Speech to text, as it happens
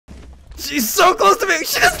She's so close to me.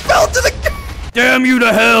 She just fell to the... Damn you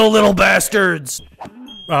to hell, little bastards.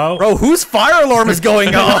 Oh. Bro, whose fire alarm is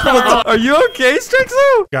going off? Are you okay,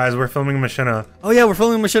 Stryxo? Guys, we're filming Machina. Oh yeah, we're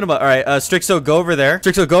filming Machinima. All right, Stryxo, go over there.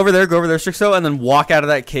 Stryxo, go over there, Stryxo, and then walk out of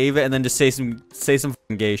that cave and then just say some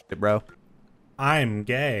fucking gay shit, bro. I'm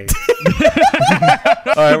gay.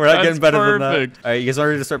 All right, we're not getting better perfect. than that. All right, you guys are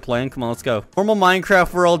ready to start playing? Come on, let's go. Normal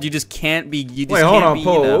Minecraft world, you just can't be. Wait, hold on,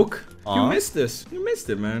 Poke. You You missed this. You missed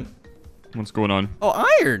it, man. What's going on? Oh,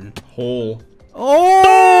 iron. Hole.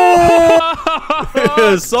 Oh!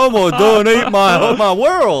 Someone donate my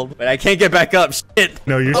world. But I can't get back up. Shit.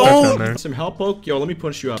 No, you're stuck down there. Some help, Poke? Yo, let me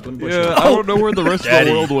push you up. Let me push you Yeah, up. I don't know where the rest of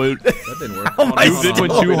the world went. That didn't work. Oh my God. It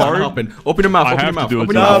went too hard. Open your mouth. I Open your have to mouth. do it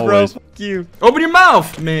Open too. your Nah, mouth. bro. Always. Fuck you. Open your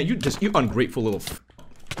mouth, man. You ungrateful little.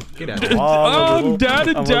 Get out of here. Dad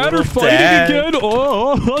and I'm a Dad are little fighting dad. again.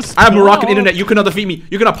 Oh, I have Moroccan internet. You cannot defeat me.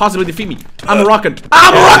 You cannot possibly defeat me. I'm Moroccan.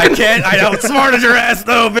 I'm Moroccan. I can't. I outsmarted your ass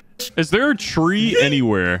though, bitch. Is there a tree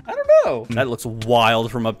anywhere? I don't know. That looks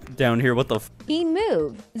wild from up down here. What the f? He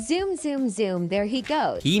moved. Zoom, zoom, zoom. There he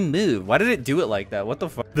goes. He moved. Why did it do it like that? What the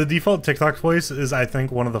fuck? The default TikTok voice is, I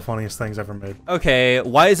think, one of the funniest things ever made. Okay,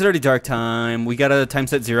 why is it already dark time? We got a time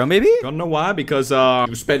set 0, maybe? Don't know why, because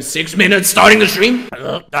you spent 6 minutes starting the stream.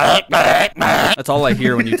 That's all I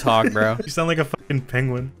hear when you talk, bro. You sound like a fucking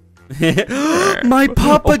penguin. My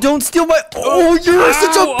papa, don't steal my. Oh, you're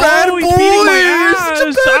such a bad boy. You're such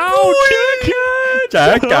a bad boy.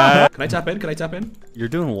 Jacka. Can I tap in? Can I tap in? You're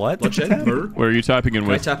doing what? Bloodshed? Murder? Where are you typing in Can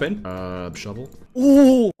I with? tap in? Shovel.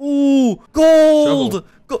 Ooh, ooh, gold.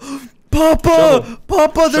 Papa, Shovel.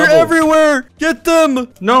 Papa, they're Shovel. everywhere. Get them.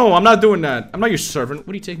 No, I'm not doing that. I'm not your servant.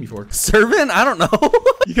 What do you take me for? Servant? I don't know.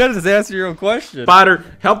 You gotta just answer your own question. Spider,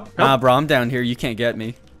 help. Nah, bro, I'm down here. You can't get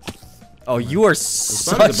me. Oh, you are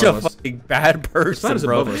spider's such a above us. fucking bad person, spider's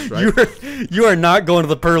bro. above us, right? You are not going to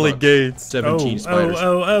the pearly gates. 17 spiders.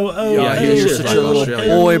 Oh. Yeah, You're he's such just a like little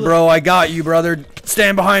Australia. boy, bro. I got you, brother.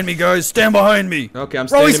 Stand behind me, guys. Stand behind me. Okay, I'm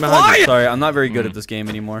Bro, standing he's behind flying. you. Sorry, I'm not very good at this game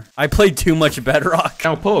anymore. I played too much Bedrock.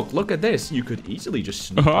 Now, Poke, look at this. You could easily just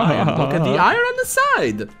sneak by and look at the iron on the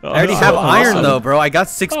side. I already Oh, have so iron, awesome. though, bro. I got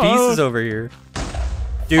 6 pieces over here.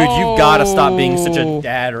 Dude, you gotta stop being such a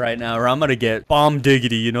dad right now, or I'm gonna get bomb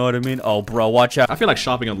diggity, you know what I mean? Oh, bro, watch out. I feel like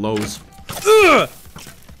shopping at Lowe's. Ugh!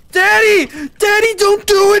 Daddy! Daddy, don't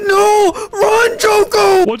do it! No! Run,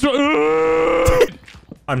 Joko! What's wrong?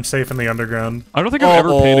 I'm safe in the underground. I don't think I've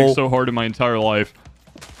ever panicked so hard in my entire life.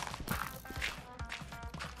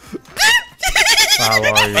 How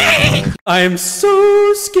are you? I am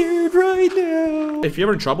so scared right now. If you're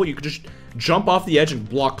ever in trouble, you could just jump off the edge and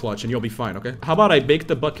block clutch and you'll be fine, okay? How about I make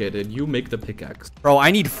the bucket and you make the pickaxe? Bro, I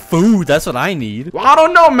need food. That's what I need. Well, I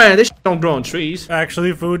don't know, man. This shit don't grow on trees.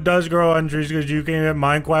 Actually, food does grow on trees because you can get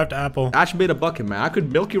Minecraft apple. I actually made a bucket, man. I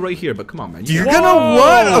could milk you right here, but come on, man. You're You gonna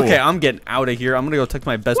what? Okay, I'm getting out of here. I'm gonna go talk to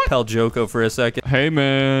my best pal Joko for a second. Hey,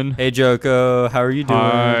 man. Hey, Joko. How are you doing?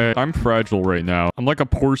 Hi. I'm fragile right now. I'm like a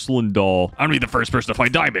porcelain doll. I'm gonna be the first person to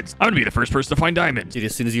find diamonds. I'm gonna be the first person to find diamonds. Dude,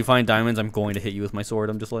 as soon as you find diamonds, I'm going to hit you with my sword.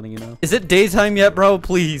 I'm just letting you know. Is it daytime yet, bro?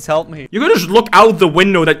 Please help me. You can just look out the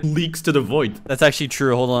window that leaks to the void. That's actually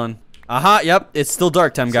true. Hold on. Aha, yep. It's still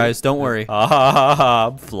dark time, guys. Don't worry. Ah,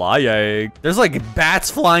 I'm flying. There's like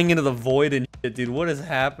bats flying into the void and shit, dude. What is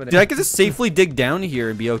happening? Dude, I could just safely dig down here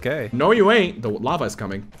and be okay. No, you ain't. The lava is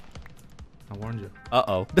coming. I warned you.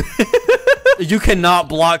 Uh-oh. You cannot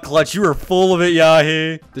block clutch. You are full of it,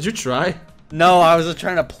 Yahi. Did you try? No, I was just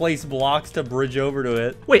trying to place blocks to bridge over to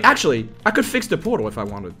it. Wait, actually, I could fix the portal if I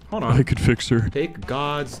wanted. Hold on. I could fix her. Take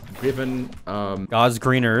God's given, God's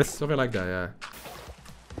green earth. something like that, yeah.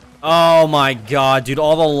 Oh my god, dude.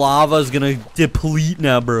 All the lava is gonna deplete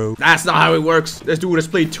now, bro. That's not how it works. This dude has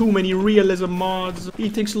played too many realism mods. He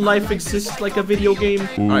thinks life exists like a video game.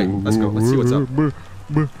 Alright, let's go. Let's see what's up.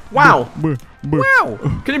 Wow. Wow.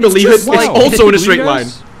 Can you believe it? just It's like- also in a straight line.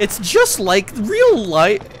 It's just like real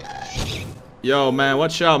life. Yo, man,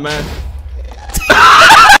 watch out, man.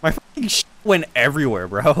 My fucking shit went everywhere,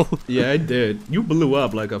 bro. Yeah, it did. You blew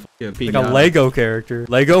up like a fucking Like a Lego character.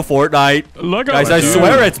 Lego Fortnite. Lego. Guys, I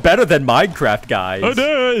swear it's better than Minecraft, guys. It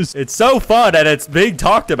is. It's so fun and it's being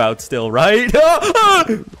talked about still, right?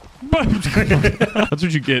 That's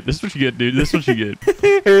what you get. This is what you get, dude. This is what you get.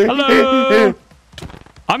 Hello.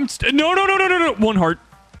 No. 1 heart.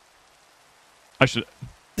 I should.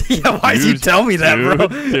 Yeah, why'd you tell me that, bro?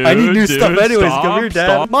 I need new stuff anyways. Come here,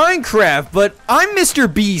 Dad. Minecraft, but I'm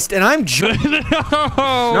Mr. Beast and I'm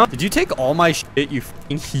No. Did you take all my shit, you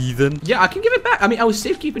fucking heathen? Yeah, I can give it back. I mean, I was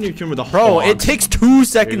safe keeping your tune with the Bro, hogs. it takes 2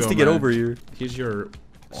 seconds go, to get man. over here. Here's your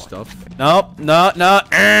stuff. Nope, no.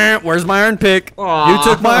 Where's my iron pick? Aw. You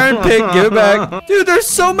took my iron pick. Give it back. Dude, there's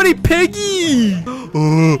so many piggies.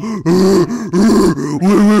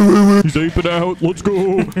 He's aping out. Let's go.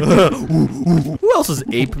 Who else is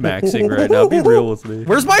ape maxing right now? Be real with me.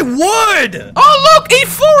 Where's my wood? Oh, look, a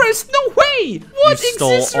forest. No way. What You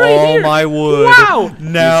stole exists right all here? my wood. Wow.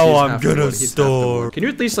 Now He's I'm half the gonna wood. He's half the wood. store. Can you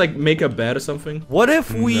at least like make a bed or something? What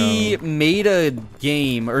if we made a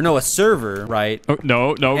server, right? Oh,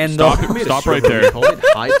 no. And Stop. the- Stop right there. Call it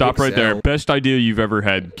High Stop right there. Pixel. Best idea you've ever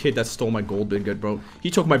had. Kid that stole my gold been good, bro.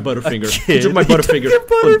 He took my butterfinger. He kid? took my He took butterfinger. your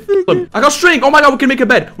butterfinger. Look, I got string. Oh my god, we can make a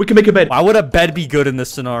bed. We can make a bed. Why would a bed be good in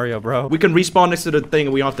this scenario, bro? We can respawn next to the thing,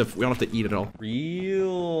 and we don't have to eat it all.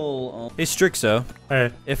 Real. Hey, Stryxo.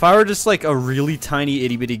 Hey. If I were just like a really tiny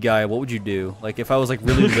itty bitty guy, what would you do? Like if I was like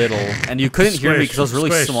really little and you couldn't hear me because I was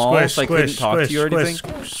really small, so I couldn't talk to you or anything.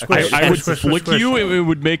 I would flick you. It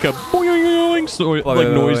would make a boing, so like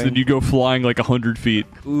noise, boing. then you go flying like 100 feet.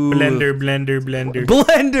 Ooh. Blender.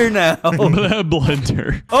 Blender now.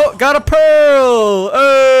 Blender. Oh, got a pearl.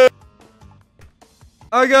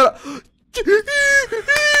 I got a...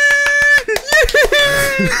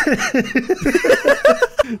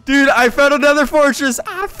 Dude, I found another fortress.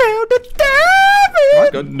 I found a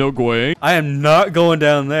diamond. No way. I am not going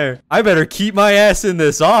down there. I better keep my ass in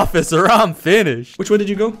this office or I'm finished. Which way did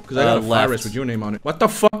you go? Because I got a Left. virus with your name on it. What the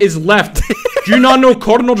fuck is left? Do you not know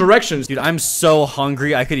cardinal directions? Dude, I'm so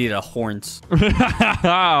hungry. I could eat a horns.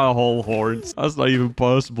 Whole horns. That's not even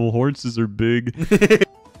possible. Horses are big.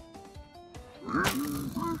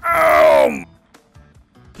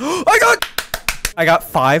 I got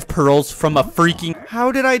 5 pearls from a freaking...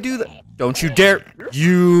 How did I do that? Don't you dare.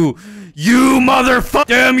 You motherfucker.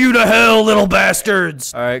 Damn you to hell, little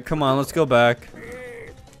bastards. All right, come on. Let's go back.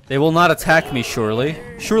 They will not attack me, surely.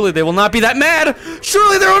 Surely they will not be that mad.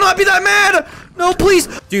 Surely they will not be that mad. No, please.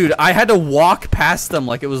 Dude, I had to walk past them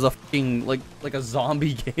like it was a fucking, like a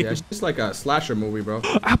zombie game. Yeah, it's just like a slasher movie, bro.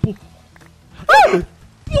 Apple.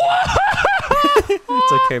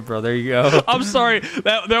 It's okay, bro. There you go. I'm sorry.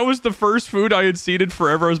 That was the first food I had seen in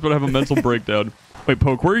forever. I was about to have a mental breakdown. Wait,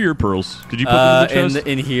 Poke, where are your pearls? Did you put them in the chest?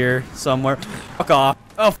 In here somewhere. Fuck off.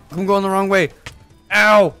 Oh, I'm going the wrong way.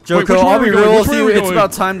 Ow. Joko, which way I'll are we be going? real Which with way are you. we It's going?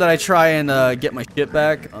 about time that I try and get my shit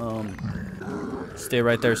back. Stay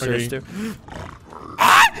right there, sir. Okay. Stu.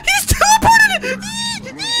 Ah! He's teleported!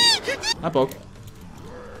 Hi, Poke.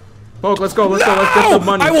 Poke, let's go. Let's get the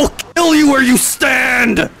money. I will kill you where you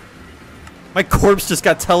stand! My corpse just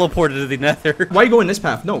got teleported to the nether. Why are you going this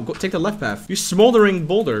path? No, go take the left path. You smoldering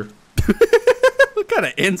boulder. What kind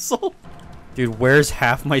of insult? Dude, where's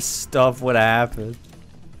half my stuff? What happened?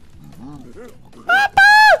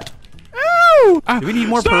 Ow! Do we need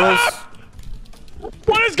more pearls?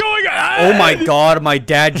 What is going on? Oh my god, my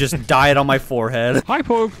dad just died on my forehead. Hi,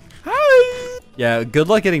 Poke. Hi! Yeah, good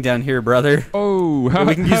luck getting down here, brother. Oh,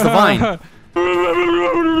 We can use the vine.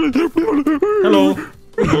 Hello.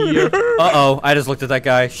 Uh-oh, I just looked at that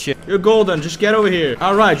guy. Shit. You're golden. Just get over here.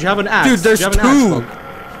 All right, you have an axe. Dude, there's you have an two. Axe, Poke.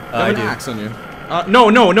 You I have do. an axe on you.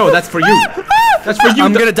 No, that's for you. That's for you.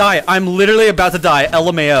 I'm gonna die. I'm literally about to die.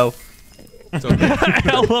 LMAO. It's okay.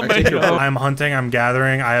 LMAO. I'm hunting, I'm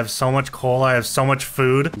gathering, I have so much coal, I have so much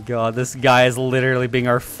food. God, this guy is literally being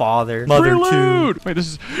our father. Mother too. Prelude. Wait,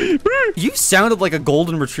 this is. You sounded like a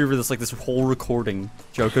golden retriever this whole recording.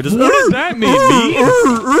 Joko just. What does that mean? Me?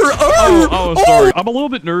 Oh, sorry. I'm a little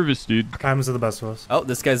bit nervous, dude. Times are the best of us. Oh,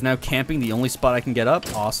 this guy's now camping the only spot I can get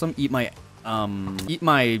up. Awesome. Eat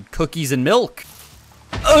my cookies and milk.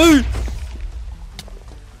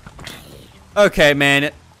 Okay,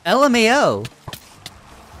 man. LMAO.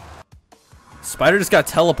 Spider just got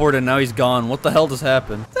teleported and now he's gone. What the hell just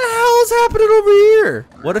happened? What the hell is happening over here?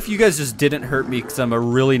 What if you guys just didn't hurt me because I'm a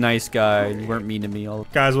really nice guy and you weren't mean to me all?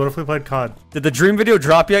 Guys, what if we played COD? Did the dream video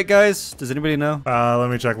drop yet, guys? Does anybody know? Let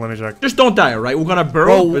me check. Just don't die, all right? We're gonna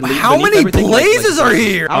burrow. Bro, beneath how many everything like- blazes are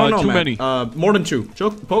here? I don't know, Too man. many. More than 2.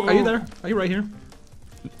 Joke, Poke, are you there? Are you right here?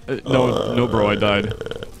 No, bro, I died.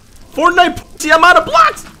 Fortnite, see, I'm out of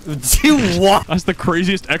blocks. Do what? That's the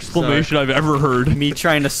craziest exclamation I've ever heard. Me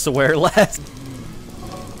trying to swear less.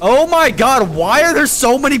 Oh my god, why are there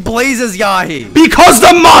so many blazes, Yahi? Because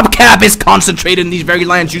the mob cap is concentrated in these very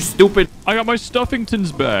lands, you stupid. I got my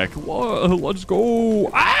Stuffingtons back. Let's go.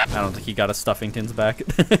 Ah! I don't think he got his Stuffingtons back.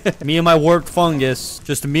 Me and my warped fungus.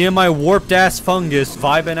 Just me and my warped ass fungus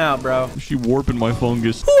vibing out, bro. She warping my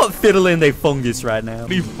fungus. Who up fiddling they fungus right now?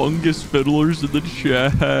 Any fungus fiddlers in the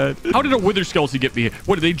chat? How did a wither skeleton get me?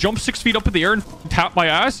 What, did they jump 6 feet up in the air and tap my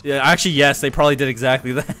ass? Yeah, actually, yes, they probably did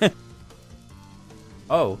exactly that.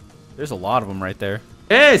 Oh, there's a lot of them right there.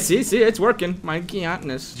 Hey, see, it's working. My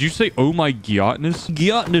Yahiamice. Did you say, oh my Yahiamice?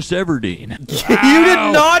 Yahiamice Everdeen. You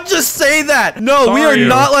did not just say that. No, we are Sorry.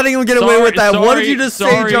 not letting him get away with that. What did you just say,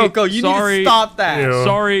 Sorry. Joko? You need to stop that. Ew.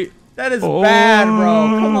 Sorry. That is bad,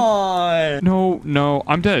 bro. Come on. No,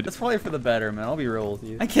 I'm dead. That's probably for the better, man. I'll be real with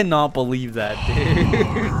you. I cannot believe that,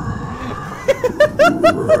 dude.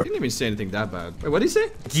 I didn't even say anything that bad. Wait, what did he say?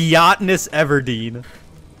 Yahiamice Everdeen.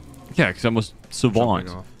 Yeah, because I'm a savant.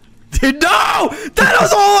 Jumping off. Dude, no! That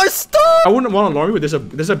was all our stuff! I wouldn't want to alarm you,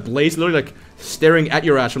 but there's a blaze literally like staring at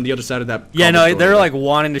your ass from the other side of that. Yeah, no, cobblestone. they're like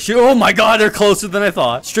wanting to shoot. Oh my god, they're closer than I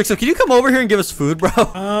thought. Stryxo, can you come over here and give us food, bro?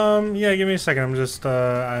 Yeah, give me a second. I'm just,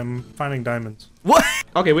 I'm finding diamonds. What?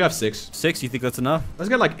 Okay, we have 6. 6? You think that's enough? Let's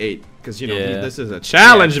get like 8, because you know Yeah. this is a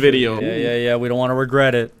challenge video. Yeah. We don't want to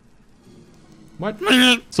regret it. What?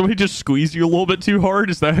 Somebody just squeezed you a little bit too hard?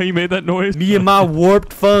 Is that how you made that noise? Me and my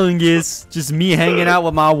warped fungus. Just me hanging out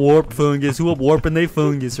with my warped fungus. Who up warping they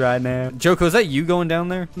fungus right now? Joko, is that you going down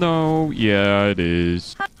there? No, yeah, it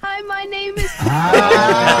is. Hi, my name is.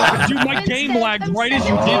 Dude, my game lagged right as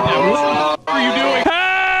you did that. What are you doing?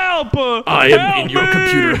 Help! I am in your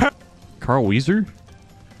computer. Carl Weezer?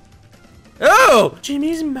 Oh!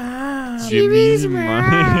 Jimmy's mom. Jimmy's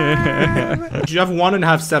mom. You have 1 and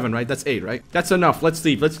have 7, right? That's 8, right? That's enough. Let's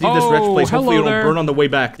leave. Let's leave this wretched place. hello Hopefully it'll there. burn on the way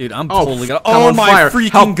back. Dude, I'm Oh, totally gonna. I'm Oh on my fire. freaking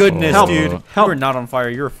Help. goodness, Help. dude. Help. You're not on fire.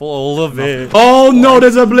 You're full of it. Oh no,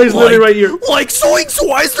 there's a blaze literally right here. Like Zoinks,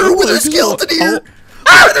 why is there a wither skeleton here?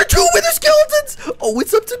 Are there 2 wither skeletons? Oh,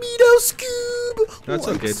 it's up to me now, Scoob. That's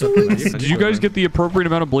Like okay. It's okay. Zoinks. Did you guys get the appropriate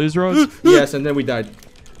amount of blaze rods? Yes, and then we died.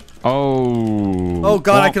 Oh. Oh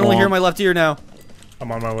god, I can only hear my left ear now.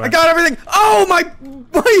 I'm on my way. I got everything. Oh my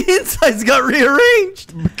insides got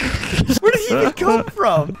rearranged. Where did he even come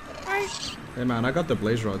from? Hey man, I got the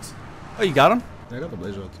blaze rods. Oh, you got him? I got the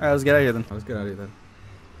blaze rods. All right, let's get out of here then. Let's get out of here then.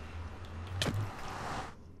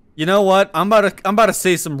 You know what? I'm about to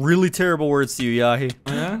say some really terrible words to you, Yahi.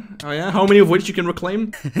 Oh yeah? Oh yeah? How many of which you can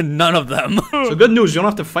reclaim? None of them. So good news, you don't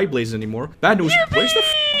have to fight blazes anymore. Bad news, where's the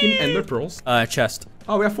fucking ender pearls? Chest.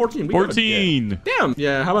 Oh, we have 14. We got it. 14. Yeah. Damn.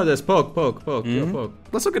 Yeah, how about this? Poke. Yeah, poke.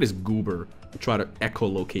 Let's look at this goober. Try to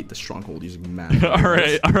echolocate the stronghold using map.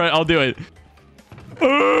 Alright, I'll do it.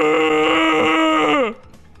 Oh,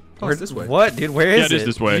 it's this way. What, dude? Where is Yeah, it is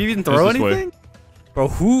this way. Did you even It throw is this way. anything? Bro,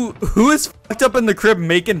 who is fucked up in the crib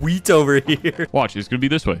making wheat over here? Watch, it's gonna be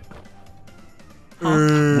this way.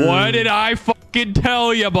 What did I fucking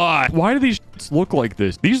tell you, bot? Why do these shits look like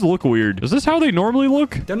this? These look weird. Is this how they normally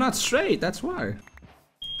look? They're not straight, that's why.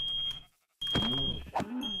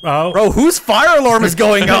 Oh. Bro, whose fire alarm is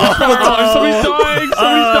going off? What the- Oh, somebody's dying! Somebody's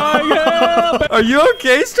dying! Help! Are you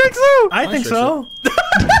okay, Stryxo? I think so.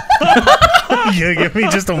 Yeah, give me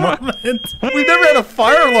just a moment. We've never had a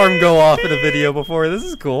fire alarm go off in a video before. This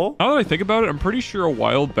is cool. Now that I think about it, I'm pretty sure a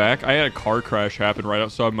while back I had a car crash happen right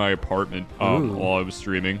outside my apartment while I was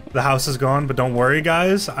streaming. The house is gone, but don't worry,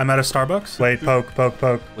 guys. I'm at a Starbucks. Wait, poke.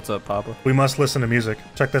 What's up, Papa? We must listen to music.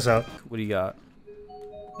 Check this out. What do you got?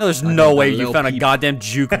 No, there's no way you little found a peep. goddamn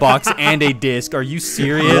jukebox and a disc. Are you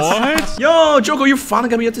serious? What? Yo, Joko, you're finally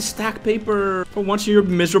gonna be able to stack paper for once in your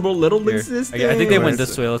miserable little Here. existence. I think they went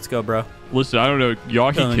this way. Let's go, bro. Listen, I don't know.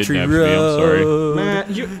 Yahi Country kidnapped me. I'm sorry. road.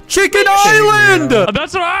 Man, you... Chicken Island!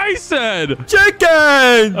 That's what I said!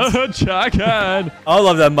 Chicken! Chicken! I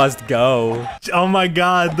love that must go. Oh my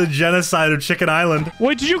god, the genocide of Chicken Island.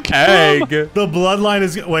 Wait, did you kill Egg. him? The bloodline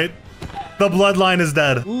is... Wait. The bloodline is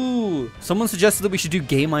dead. Ooh. Someone suggested that we should do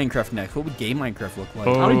gay Minecraft next. What would gay Minecraft look like?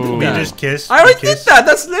 Oh. I already did We that. just kissed. I already We did kissed. that.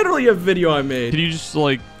 That's literally a video I made. Can you just,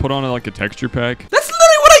 like, put on, like, a texture pack? That's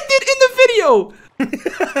literally what I did in the video.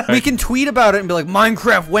 We can tweet about it and be like,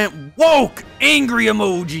 Minecraft went woke, angry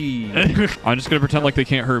emoji. I'm just gonna pretend like they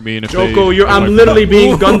can't hurt me, and if Joko, they, I'm literally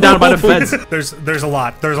being gunned down by the feds. There's a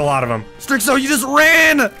lot. There's a lot of them. Stryxo, you just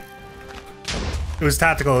ran! It was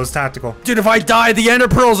tactical. It was tactical. Dude, if I die, the ender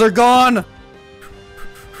pearls are gone!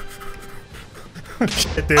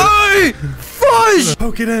 Shit, dude. Hey! Fudge!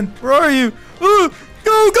 Poke it in. Where are you? Go,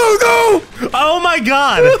 go, go! Oh my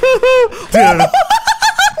god. Dude.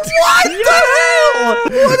 What the hell?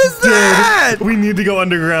 What is that? We need to go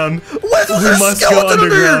underground. What is We there a must go skeleton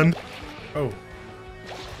under here? underground. Oh.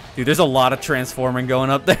 Dude, there's a lot of transforming going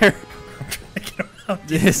up there.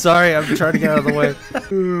 Yeah, sorry, I'm trying to get out of the way. Oh,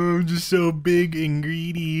 I'm just so big and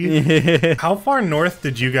greedy. How far north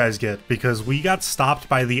did you guys get? Because we got stopped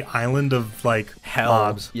by the island of, like, Hell.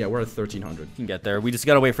 mobs. Yeah, we're at 1300. We can get there. We just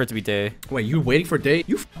gotta wait for it to be day. Wait, you waiting for day?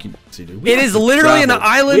 You fucking see, dude. It is literally an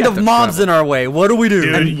island of mobs in our way. What do we do?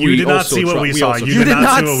 Dude, And you we did not also see what tra- we we saw. also You You did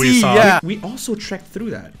not see what we saw. yeah. We also trekked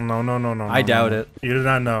through that. No. I doubt it. You did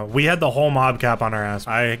not know. We had the whole mob cap on our ass.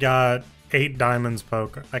 I got 8 diamonds,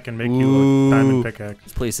 Poke. I can make you a diamond pickaxe.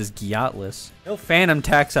 This place is guiltless. No phantom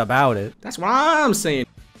tax about it. That's what I'm saying.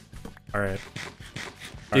 All right.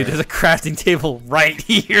 Dude, there's a crafting table right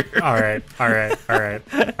here. All right.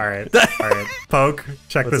 Poke,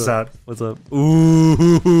 check this out. What's up?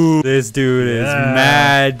 Ooh, this dude is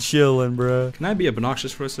mad chillin', bro. Can I be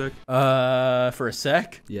obnoxious for a sec? For a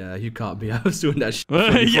sec? Yeah, you caught me. I was doing that shit.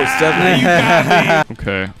 Yeah, you got me.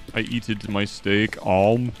 Okay, I eated my steak.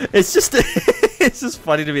 It's just it's just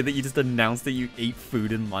funny to me that you just announced that you ate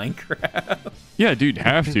food in Minecraft. Yeah, dude,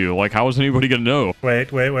 have to. Like, how is anybody gonna know?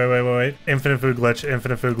 Wait. Infinite food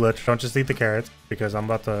glitch. Don't just eat the carrots because I'm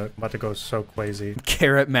about to go so crazy.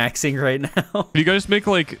 Carrot maxing right now. You guys make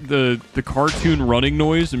like the cartoon running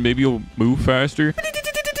noise and maybe you'll move faster.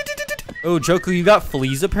 Oh, Joko, you got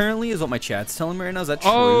fleas apparently, is what my chat's telling me right now. Is that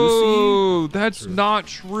true? Oh, that's not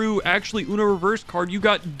true. Actually, Uno reverse card, you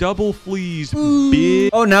got double fleas,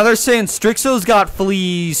 bitch. Oh, now they're saying Stryxo's got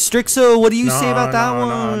fleas. Stryxo, what do you say about that one?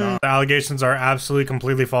 No. The allegations are absolutely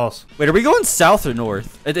completely false. Wait, are we going south or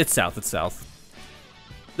north? It's south. It's south.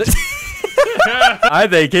 I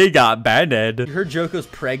think he got banned. You heard Joko's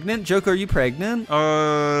pregnant? Joko, are you pregnant?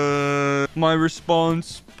 My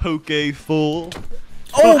response, Pokay full.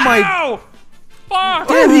 Oh my! Ow! Fuck!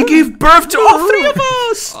 Damn, he gave birth to all 3 of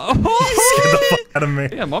us! Get the fuck out of me.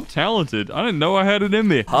 Damn, I'm talented. I didn't know I had it in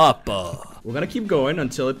me. Papa. We're gonna keep going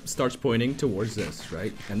until it starts pointing towards this,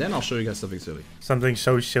 right? And then I'll show you guys something silly. Something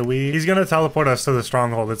so showy. He's gonna teleport us to the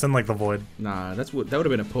stronghold. It's in like the void. Nah, that would have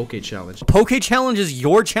been a Pokay challenge. Pokay challenge is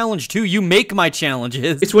your challenge too. You make my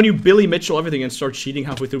challenges. It's when you Billy Mitchell everything and start cheating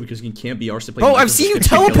halfway through because you can't be arsed to play. Bro, I've seen you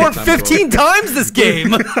teleport 15 times this game.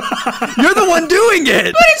 You're the one doing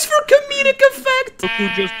it. But it's for comedic effect. You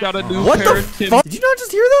just got a new What the parrot, fuck? Did you not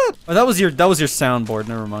just hear that? Oh, that was your soundboard.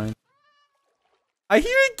 Never mind. I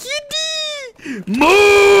hear a kitty.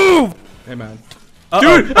 Move! Hey man.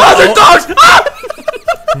 Dude! Dude! Ah, they're dogs! Ah!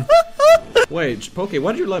 Wait, Pokay,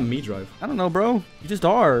 why did you let me drive? I don't know, bro. You just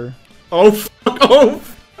are. Oh, fuck. Oh.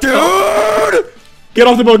 Dude! Get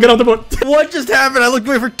off the boat, get off the boat. What just happened? I looked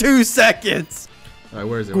away for 2 seconds. Alright,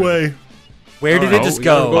 where is it? Way. Where did it just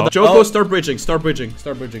go? Joko, start bridging, start bridging,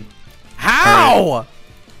 start bridging. How?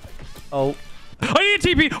 Oh. I need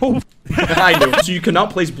a TP. Oh. I knew. So you cannot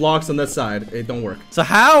place blocks on that side. It don't work. So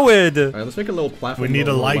how would? Alright, let's make a little platform. We need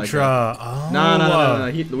a Lytra. Lytra. Oh.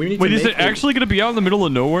 No. We need Wait, to is make it actually gonna be out in the middle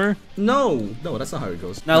of nowhere? No, that's not how it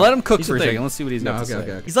goes. Now let him cook Here's for a the thing. second. Let's see what he's got to say.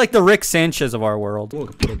 Okay. He's like the Rick Sanchez of our world. We'll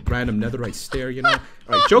put a random netherite stair, you know?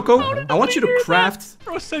 Alright, Joko, I want you to craft.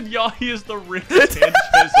 Bro said Yahi is the Rick Sanchez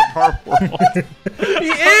of our world. He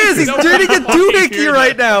is! He's turning a doohickey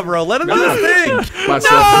right now, bro. Let him do his thing. No,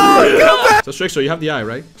 come back. So Stryxo, you have the eye,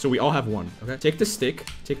 right? So we all have one, okay? Take the stick.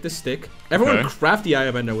 Everyone Okay. craft the eye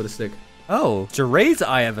of ender with a stick. Oh, Jeray's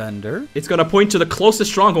Eye of Ender. It's gonna point to the closest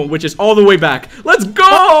stronghold, which is all the way back. Let's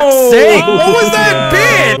go! Sake, what was that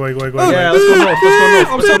bit? Go. Yeah,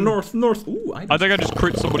 let's go north. North. Ooh, I think I just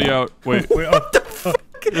crit somebody out. Wait. What the fuck?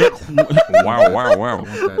 Wow.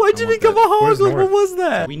 Why'd you become a Where's hog? What north? was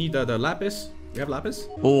that? We need the lapis. You have lapis?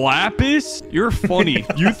 Lapis? You're funny.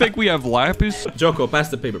 You think we have lapis? Joko, pass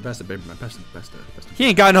the paper, man. Pass the. He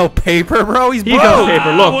ain't got no paper, bro. He's He broke. got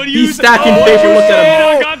paper. Look, What do you he's think? stacking paper. Look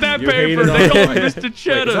at him. I got that You paper. hated They on call me it. Mr. Wait, is that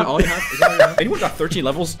Cheddar. all you have? Is that all you have? Anyone got 13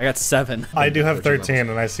 levels? I got 7. I do have 13,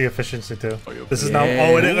 and I see efficiency too. This is now.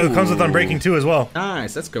 Oh, it comes with unbreaking too as well.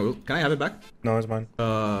 Nice, let's go. Can I have it back? No, it's mine.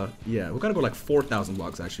 Yeah, we're gonna go like 4,000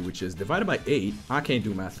 blocks actually, which is divided by 8. I can't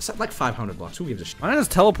do math. It's like 500 blocks. Who gives a shit? Why not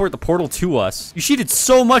just teleport the portal to us? You cheated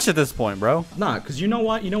so much at this point, bro. Nah, cause you know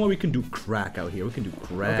what? We can do crack out here. We can do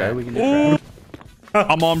crack. Okay, we can do that.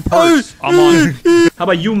 I'm on perks. I'm on. How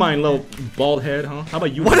about you, mine little bald head, huh? How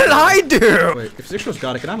about you? What did I do? Wait, if Stryxo's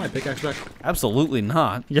got it, can I have my pickaxe back? Absolutely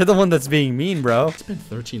not. You're the one that's being mean, bro. I spent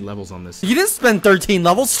 13 levels on this. You didn't spend 13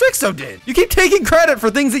 levels. Stryxo did. You keep taking credit for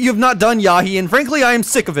things that you have not done, Yahi, and frankly, I am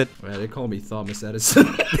sick of it. Man, they call me Thomas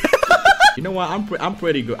Edison. You know what? I'm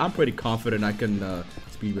pretty good. I'm pretty confident I can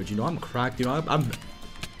speed bridge. You know, I'm cracked. You know, I'm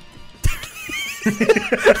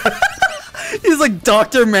He's like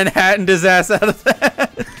Dr. Manhattan his ass out of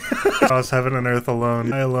that. Cross heaven and earth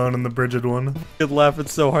alone. I alone in the Bridget one. Good laughing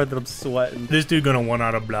so hard that I'm sweating. This dude gonna 1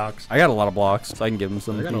 out of blocks. I got a lot of blocks, so I can give him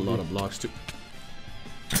some. I got a lot of blocks too.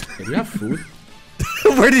 Hey, do you have food?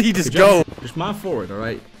 Where did he just go? Just mine forward, all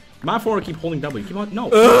right. Mine forward. Keep holding W. Keep on. No.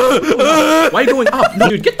 Why are you going up? No,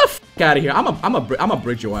 dude, get the f out of here. I'm a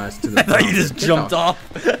bridge your ass to the. I thought you just jumped off.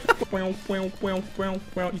 You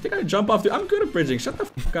think I jump off? Dude, I'm good at bridging. Shut the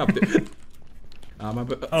f up, dude. Oh my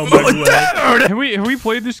god. Have we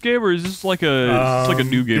played this game or is this like a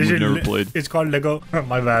new game we've never played? It's called Lego.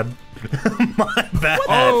 My bad. My bad.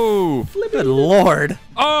 Oh. Good lord.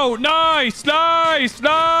 Oh, nice. Man, shut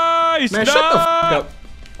the fuck up.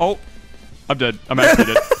 Oh, I'm dead. I'm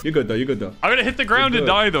actually dead. You're good though. You're good though. I'm gonna hit the ground and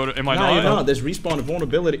die though. Am I Nah, you're not? not. There's respawn and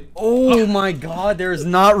vulnerability. Oh my god, there is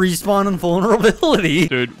not respawn and vulnerability.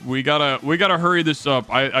 Dude, we gotta hurry this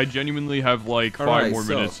up. I genuinely have like 5 more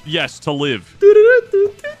minutes. Yes, to live.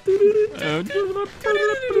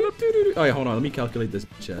 Oh yeah, hold on. Let me calculate this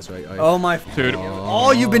chest, right? Oh my. Dude.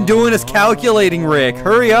 All you've been doing is calculating, Rick.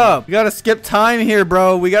 Hurry up. We gotta skip time here,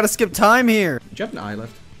 bro. We gotta skip time here. Do you have an eye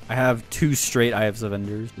left? I have 2 straight Eye of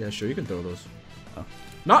Avengers. Yeah, sure. You can throw those. Oh.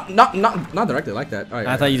 Not directly like that. All right,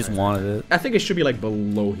 I thought you just wanted it. I think it should be like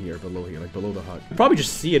below here, like below the hut. You'll probably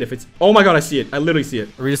just see it if it's. Oh my god, I see it. I literally see it.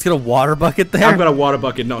 Are we just gonna water bucket there? I'm gonna water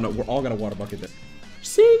bucket. No, we're all gonna water bucket there.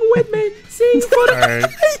 Sing with me, sing for the.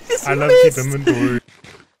 Alright. I love keep inventory.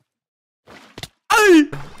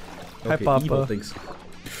 Okay, Papa. evil things.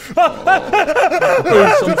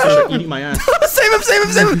 Oh, some fish are eating my ass. Save him!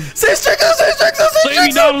 Save Stryxo! Save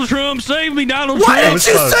me, Donald Trump! Save me, Donald Why Trump!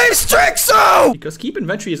 didn't you save Stryxo? Because keep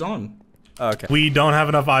inventory is on. Okay. We don't have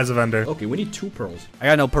enough Eyes of Ender. Okay, we need 2 pearls. I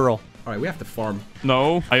got no pearl. All right, we have to farm.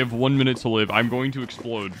 No, I have 1 minute to live. I'm going to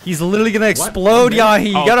explode. He's literally gonna explode, Yahi.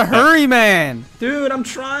 You gotta hurry, man. Dude, I'm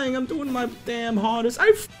trying. I'm doing my damn hardest.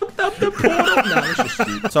 I fucked up the portal. Nah, that's just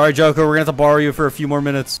stupid. Sorry, Joko. We're gonna have to borrow you for a few more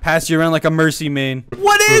minutes. Pass you around like a mercy main.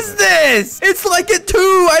 What is this? It's like a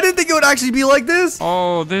 2. I didn't think it would actually be like this.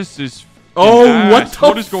 Oh, this is. Oh, ass. what the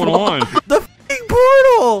What is going on? The f***ing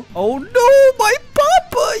portal. Oh no, my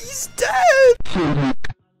papa. He's dead.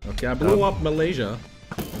 Okay, I blew up Malaysia.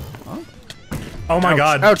 Oh my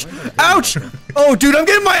god. Ouch. Ouch. Oh, dude, I'm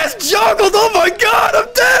getting my ass joggled. Oh my god, I'm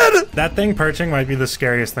dead. That thing perching might be the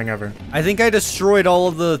scariest thing ever. I think I destroyed all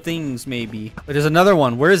of the things, maybe. But there's another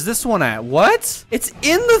one. Where is this one at? What? It's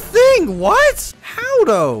in the thing. What? How,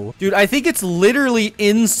 though? Dude, I think it's literally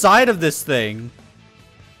inside of this thing.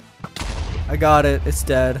 I got it. It's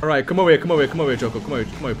dead. All right, come over here, Joko. Come over,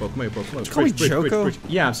 Poke. Come over, Poke. Come over. Call me Joko?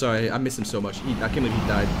 Yeah, I'm sorry. I miss him so much. I can't believe he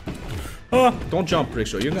died. Oh. Don't jump,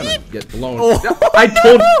 Stryxo. You're gonna get blown. Oh. I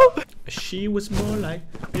told. She was more like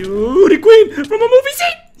Beauty Queen from a movie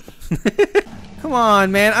scene. Come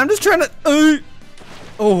on, man. I'm just trying to.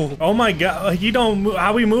 Oh my god. You don't move.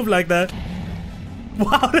 How we move like that?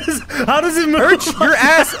 How does it move? Perch your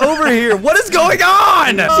ass over here. What is going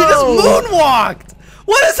on? No. She just moonwalked.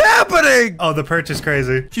 What is happening? Oh, the perch is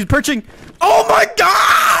crazy. She's perching. Oh my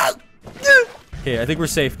god! Okay, I think we're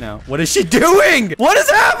safe now. What is she doing? What is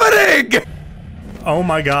happening? Oh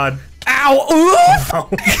my god. Ow! Oof! Oh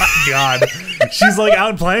my god. She's like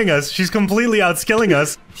outplaying us. She's completely outskilling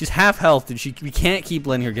us. She's half health, and we can't keep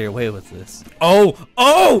letting her get away with this. Oh!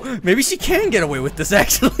 Maybe she can get away with this,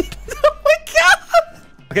 actually. Oh my god!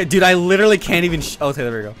 Okay, dude, I literally can't even. Okay,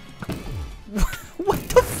 there we go. What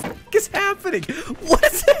the fuck is happening? What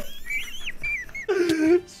is it?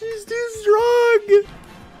 She's too strong.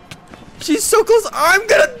 She's so close. I'm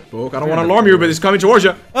gonna. Poke, I don't want to alarm you, but it's coming towards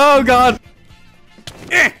you. Oh god.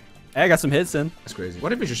 I got some hits in. That's crazy.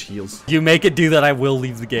 What if it just heals? You make it do that, I will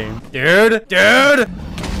leave the game. Dude!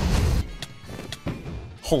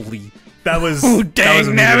 Holy. That was. Oh, dang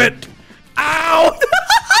nabbit! Ow!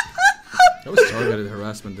 That was targeted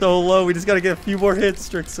harassment. So low, we just gotta get a few more hits,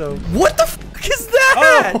 Stryxo. What the fuck is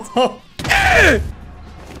that? Oh.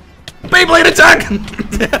 Beyblade attack!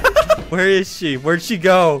 Where is she? Where'd she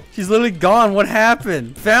go? She's literally gone. What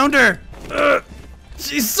happened? Found her!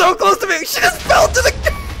 She's so close to me! She just fell to the...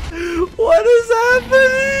 What is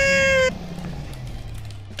happening?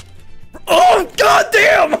 Oh, god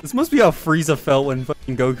damn! This must be how Frieza felt when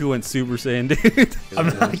fucking Goku went Super Saiyan, dude.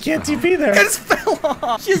 I can't TP there. I just fell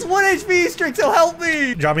off! She has 1 HP, Stryxo, help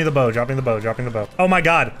me! Drop me the bow, dropping the bow. Oh my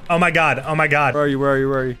god. Oh my god. Oh my god. Where are you?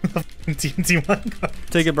 TNT one.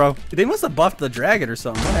 Take it, bro. They must have buffed the dragon or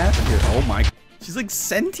something. What happened here? Oh my... She's like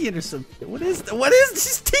sentient or something. What is...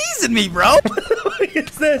 She's teasing me, bro! What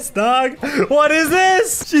is this, dog? What is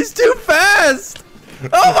this? She's too fast!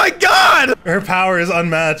 Oh my god! Her power is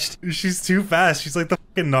unmatched. She's too fast. She's like the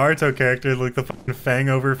fucking Naruto character, like the fucking Fang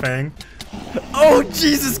over Fang. Oh,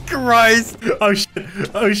 Jesus Christ! Oh shit.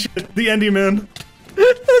 Oh shit. The Endy Man.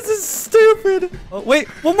 This is stupid. Oh, wait,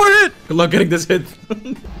 one more hit! Good luck getting this hit.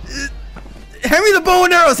 Hand me the bow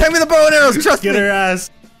and arrows! Trust Get me! her ass.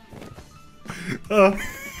 Oh.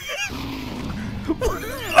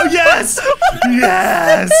 Oh yes!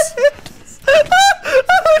 Yes! Oh,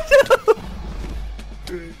 no.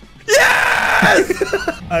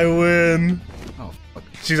 Yes! I win. Oh, fuck.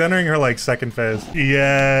 She's entering her like second phase.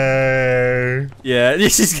 Yay! Yeah,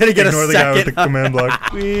 she's gonna get Ignore a the guy with second. the command block.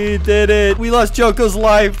 We did it. We lost Joko's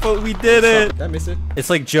life, but we did it. Did I miss it? It's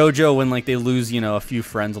like JoJo when like they lose, you know, a few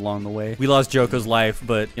friends along the way. We lost Joko's life,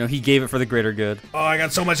 but you know, he gave it for the greater good. Oh, I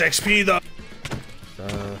got so much XP though.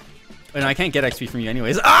 And I can't get XP from you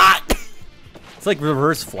anyways. Ah! It's like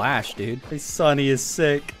reverse flash, dude. Hey, Sonny is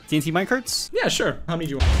sick. TNT minecarts? Yeah, sure. How many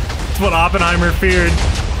do you want? That's what Oppenheimer feared.